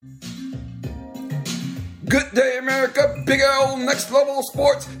Good day, America. Big L Next Level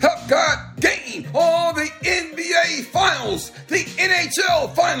Sports have got game all the NBA Finals, the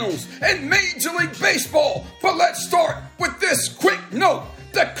NHL Finals, and Major League Baseball. But let's start with this quick note.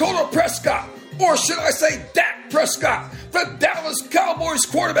 Dakota Prescott, or should I say Dak Prescott, the Dallas Cowboys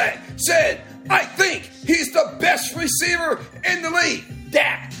quarterback, said, "I think he's the best receiver in the league."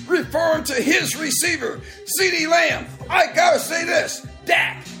 Dak, referring to his receiver, CeeDee Lamb. I gotta say this,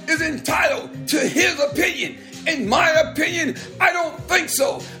 Dak is entitled to his opinion. In my opinion, I don't think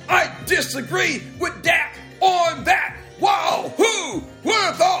so. I disagree with Dak on that. Wow, who would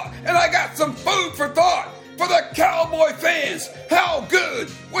have thought? And I got some food for thought for the Cowboy fans. How good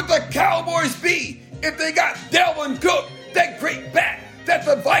would the Cowboys be if they got Dalvin Cook, that great back that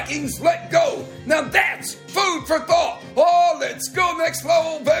the Vikings let go? Now that's food for thought. Oh, let's go next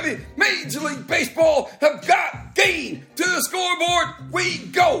level, baby. Major League Baseball have got game to the scoreboard. We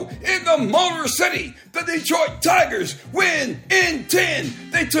go in the Motor City. The Detroit Tigers win in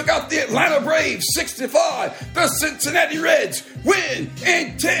 10. They took out the Atlanta Braves 6-5. The Cincinnati Reds win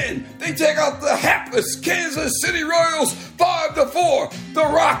in 10. They take out the hapless Kansas City Royals 5-4. The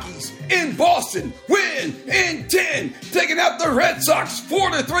Rockies in Boston win in 10, taking out the Red Sox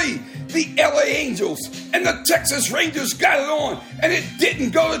 4-3. The LA Angels and the Texas Rangers got it on, and it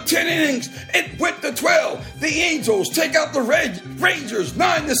didn't go to 10 innings. It went to 12. The Angels take out the Rangers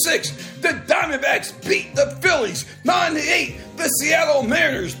 9-6. The Diamondbacks beat the Phillies 9-8. The Seattle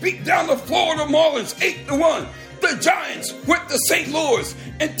Mariners beat down the Florida Marlins 8-1. The Giants went to St. Louis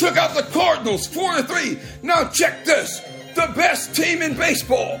and took out the Cardinals 4-3. Now check this. The best team in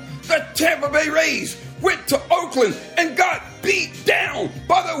baseball, the Tampa Bay Rays, went to Oakland and got beat down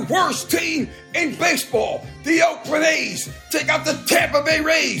by the worst team in baseball. The Oakland A's take out the Tampa Bay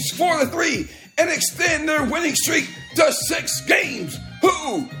Rays 4-3 and extend their winning streak to 6 games.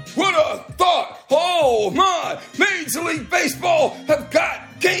 Who would have thought? Oh my, Major League Baseball have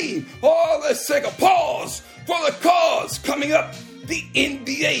got game. Oh, let's take a pause for the cause. Coming up, the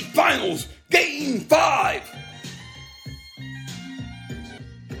NBA Finals, Game 5.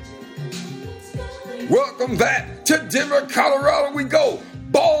 Welcome back to Denver, Colorado. We go.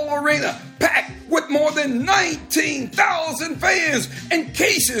 Ball Arena packed with more than 19,000 fans and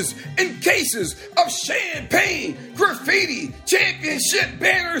cases of champagne, graffiti, championship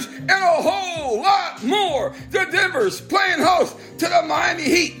banners, and a whole lot more. The Denver's playing host to the Miami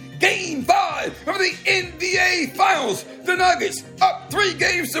Heat. Game 5 of the NBA Finals. The Nuggets up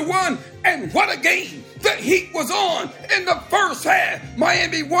 3-1, and what a game the Heat was on in the first half.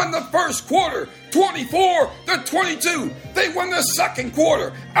 Miami won the first quarter 24-22. They won the second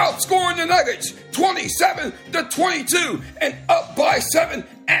quarter, outscoring the Nuggets 27-22 and up by 7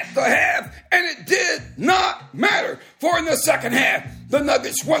 at the half. And it did not matter, for in the second half, the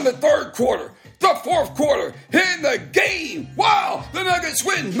Nuggets won the third quarter. The fourth quarter in the game. Wow, the Nuggets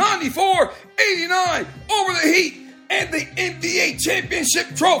win 94-89 over the Heat, and the NBA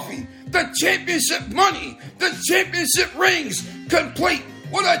championship trophy, the championship money, the championship rings, complete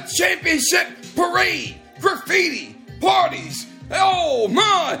with a championship parade, graffiti, parties, oh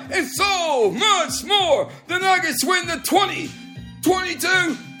my, and so much more. The Nuggets win the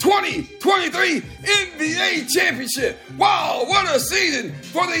 2022-2023 NBA championship. Wow, what a season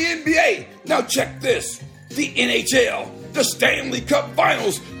for the NBA. Now check this. The NHL, the Stanley Cup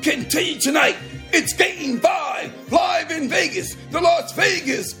Finals, continue tonight. It's Game 5, live in Vegas. The Las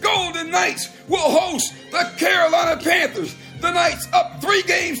Vegas Golden Knights will host the Carolina Panthers. The Knights up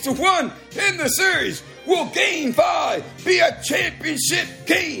 3-1 in the series. Will Game 5 be a championship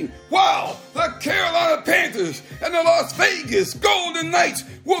game? Wow, the Carolina Panthers and the Las Vegas Golden Knights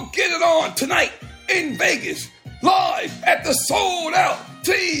will get it on tonight in Vegas. Live at the sold-out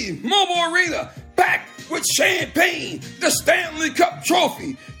T-Mobile Arena, packed with champagne, the Stanley Cup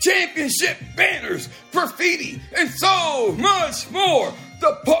trophy, championship banners, graffiti, and so much more.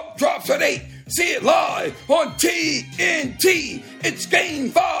 The puck drops at 8. See it live on TNT. It's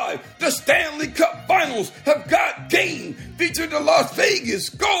Game 5. The Stanley Cup Finals have got game. Featuring the Las Vegas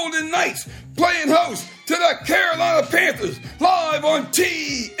Golden Knights playing host to the Carolina Panthers. Live on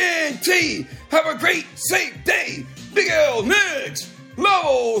TNT. Have a great, safe day. Big L Next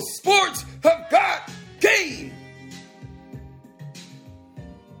Level Sports have got game.